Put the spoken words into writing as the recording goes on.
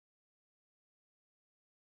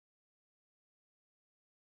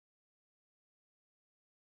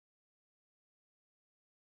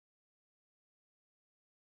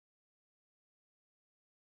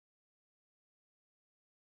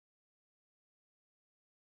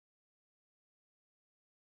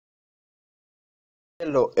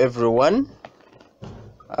Hello everyone,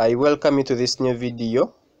 I welcome you to this new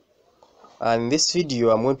video. And in this video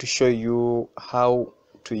I'm going to show you how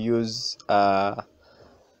to use current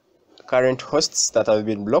hosts that have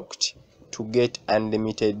been blocked to get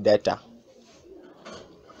unlimited data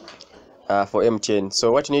for MTN.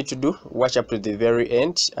 So what you need to do, watch up to the very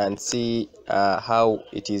end and see how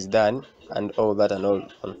it is done and all that and all.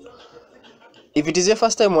 If it is your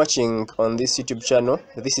first time watching on this YouTube channel,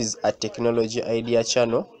 this is a technology idea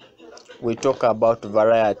channel. We talk about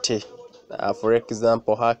variety, for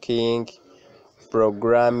example, hacking,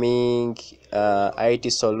 programming,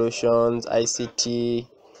 IT solutions, ICT,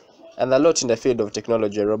 and a lot in the field of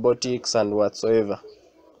technology, robotics, and whatsoever.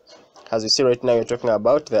 As you see right now, we're talking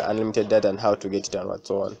about the unlimited data and how to get it and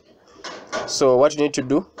whatsoever. So what you need to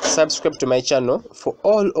do, subscribe to my channel for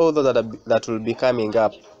all those that will be coming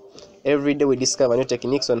up. Every day we discover new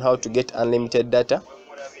techniques on how to get unlimited data.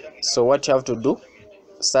 So what you have to do,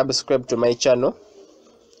 subscribe to my channel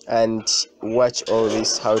and watch all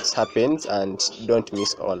this, how it happens, and don't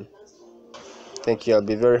miss on. Thank you. I'll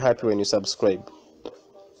be very happy when you subscribe.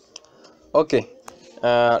 Okay,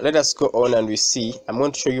 let us go on and we see. I'm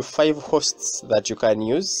going to show you 5 hosts that you can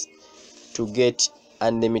use to get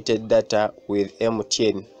unlimited data with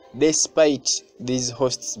MTN, despite these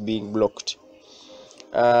hosts being blocked.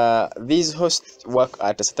 These hosts work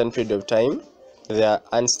at a certain period of time. They are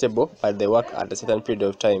unstable, but they work at a certain period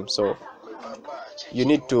of time. So you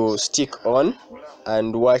need to stick on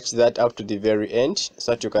and watch that up to the very end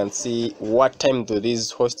so that you can see what time do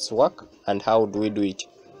these hosts work and how do we do it.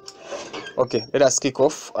 Okay, let us kick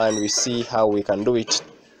off and we see how we can do it.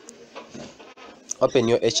 Open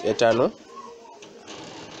your HA tunnel.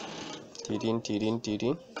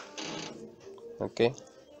 Okay,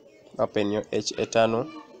 open your HA tunnel.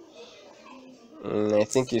 I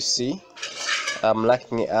think you see I'm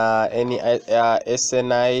lacking any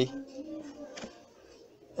SNI,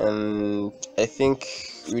 and I think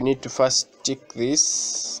we need to first tick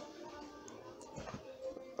this.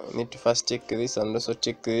 We need to first tick this and also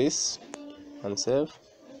tick this and save.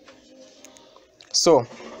 So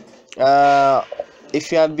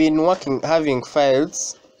if you have been having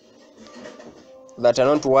files that are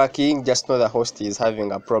not working, just know the host is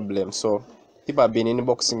having a problem. So people have been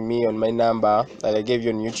inboxing me on my number that I gave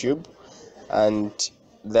you on YouTube, and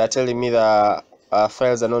they're telling me that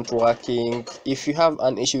files are not working. If you have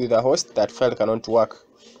an issue with a host, that file cannot work,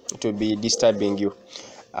 it will be disturbing you.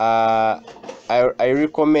 I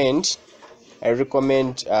recommend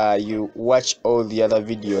you watch all the other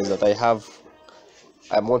videos that I have.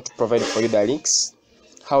 I'm going to provide for you the links,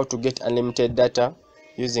 how to get unlimited data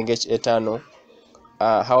using HA tunnel,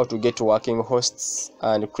 how to get working hosts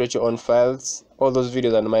and create your own files. All those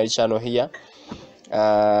videos on my channel here.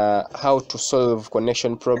 How to solve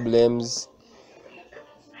connection problems,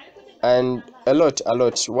 and a lot.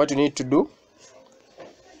 What you need to do,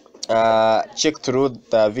 check through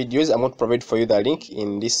the videos. I'm going to provide for you the link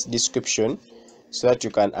in this description so that you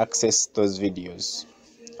can access those videos.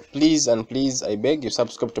 Please I beg you,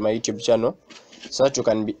 subscribe to my YouTube channel so that you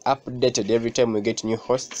can be updated every time we get new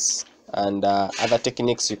hosts and other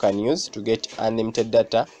techniques you can use to get unlimited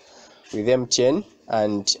data with MTN.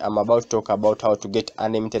 And I'm about to talk about how to get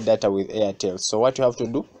unlimited data with Airtel. So what you have to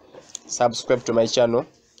do, subscribe to my channel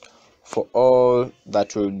for all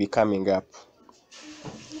that will be coming up,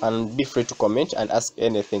 and be free to comment and ask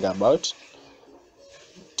anything about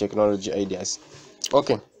technology ideas.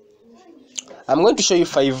 Okay, I'm going to show you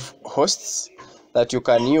 5 hosts that you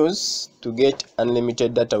can use to get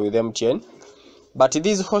unlimited data with MTN, but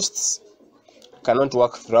these hosts cannot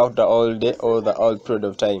work throughout the whole day or the whole period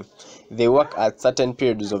of time. They work at certain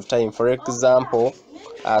periods of time. For example,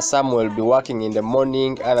 some will be working in the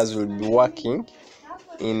morning, others will be working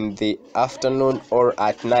in the afternoon or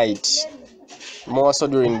at night. More so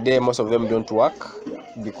during the day, most of them don't work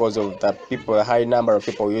because of the high number of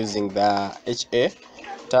people using the HA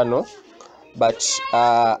tunnel. But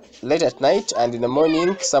late at night and in the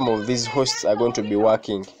morning, some of these hosts are going to be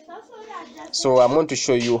working. So I'm going to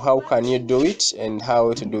show you how can you do it and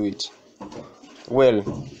how to do it. Well,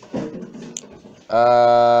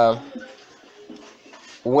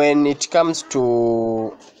 when it comes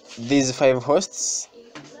to these 5 hosts,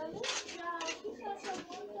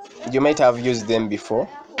 you might have used them before.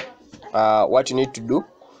 What you need to do,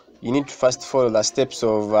 you need to first follow the steps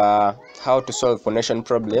of how to solve connection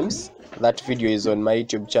problems. That video is on my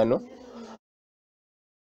YouTube channel.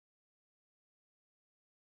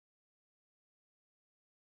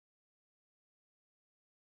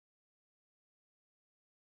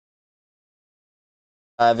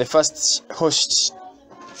 The first host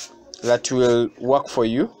that will work for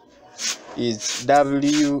you is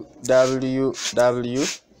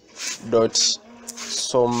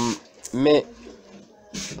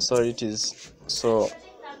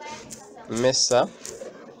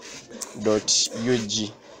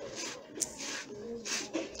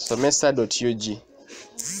Somesa.ug.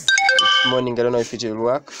 It's morning. I don't know if it will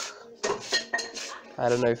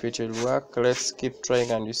work. Let's keep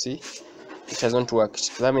trying, and you see it hasn't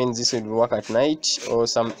worked. That means this will work at night or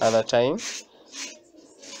some other time,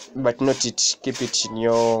 but note it. Keep it in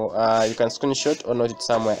your you can screenshot or note it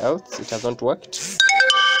somewhere else. It hasn't worked.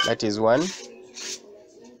 That is one.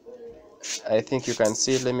 I think you can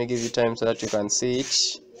see. Let me give you time so that you can see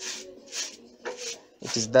it.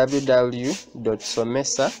 It is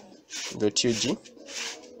www.somesa.ug.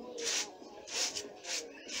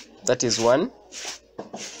 That is one.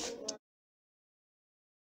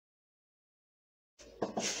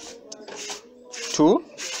 Two,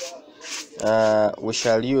 we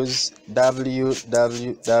shall use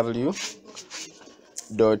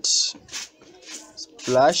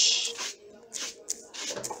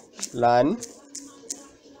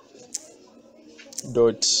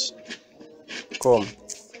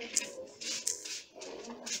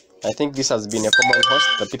I think this has been a common host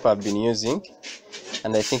that people have been using,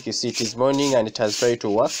 and I think you see it is morning and it has tried to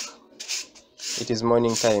work. It is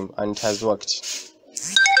morning time and it has worked.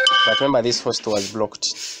 But remember, this host was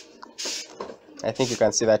blocked. I think you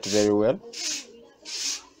can see that very well.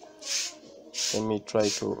 Let me try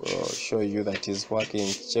to show you that is working.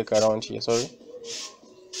 Check around here. Sorry.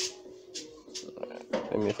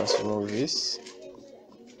 Let me first remove this.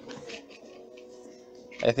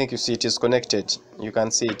 I think you see it is connected. You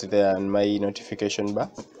can see it there in my notification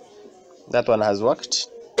bar. That one has worked.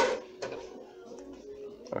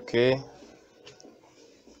 Okay.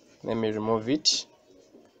 Let me remove it.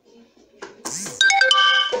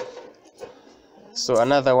 So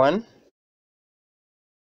another one.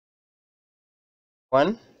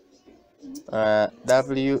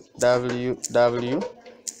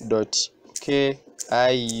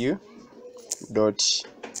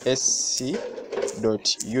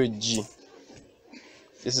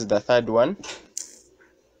 This is the third one.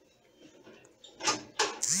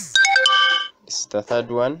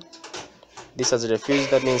 This has refused.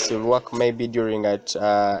 That means it will work maybe during night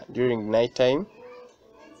time.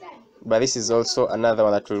 But this is also another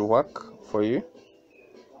one that will work for you.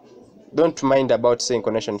 Don't mind about saying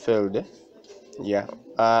connection failed. Yeah.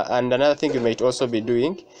 And another thing you might also be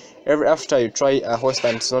doing, after you try a host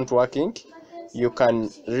and it's not working, you can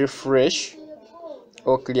refresh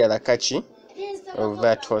or clear the cache of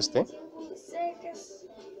that host.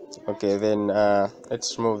 Okay, then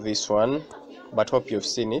let's remove this one, but hope you've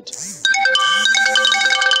seen it.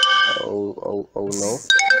 Oh no.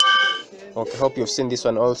 Okay, hope you've seen this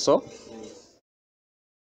one also.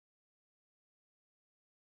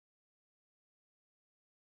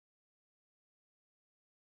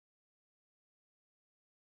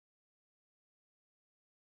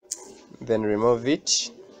 Then remove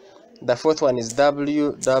it. The fourth one is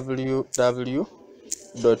www.who.int.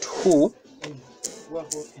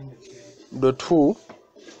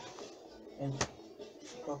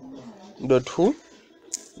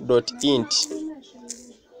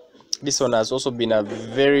 This one has also been a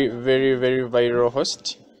very viral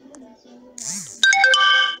host.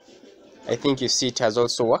 I think you see it has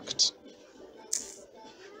also worked.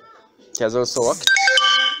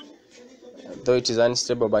 Though it is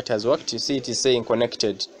unstable, but it has worked. You see it is saying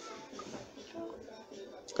connected.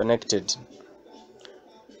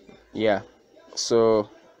 Yeah. So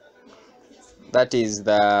that is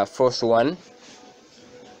the fourth one.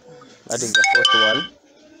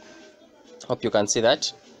 Hope you can see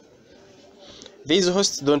that. These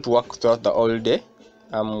hosts don't work throughout the whole day.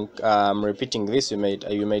 I'm repeating this. You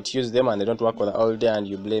might use them and they don't work for the whole day, and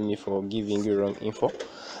you blame me for giving you wrong info.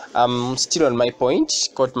 I'm still on my point.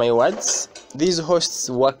 Quote my words. These hosts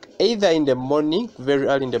work either in the morning, very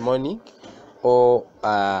early in the morning, or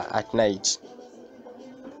at night.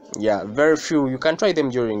 Yeah, very few. You can try them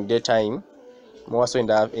during daytime, more so in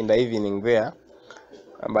the evening there.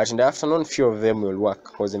 But in the afternoon, few of them will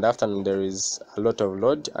work, because in the afternoon there is a lot of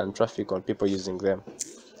load and traffic on people using them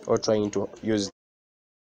or trying to use them.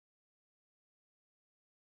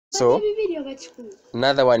 So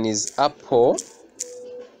another one is apple.who.int.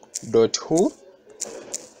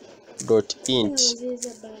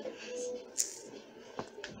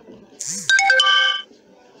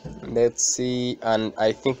 Let's see, and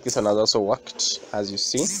I think this one has also worked, as you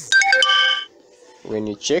see. When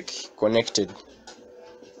you check, connected.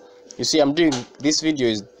 You see, I'm doing this video.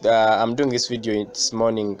 It's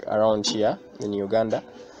morning around here in Uganda.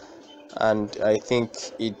 and I think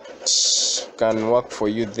it can work for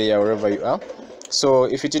you there wherever you are. So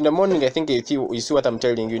if it's in the morning, I think if you see what I'm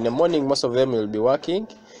telling you, in the morning most of them will be working,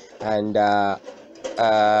 and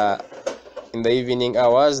in the evening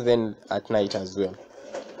hours, then at night as well.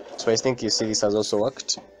 So I think you see this has also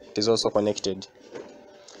worked. It is also connected.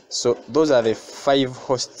 So those are the 5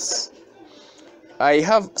 hosts. I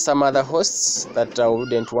have some other hosts that I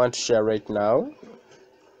wouldn't want to share right now,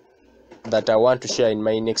 that I want to share in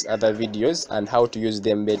my next other videos, and how to use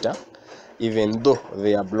them better even though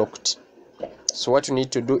they are blocked. So what you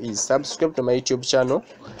need to do is subscribe to my YouTube channel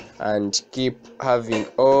and keep having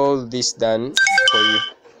all this done for you.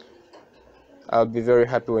 I'll be very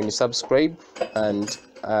happy when you subscribe and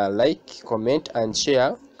like, comment and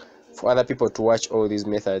share for other people to watch all these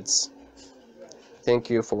methods. Thank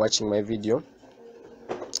you for watching my video.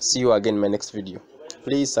 See you again in my next video.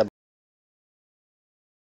 Please subscribe.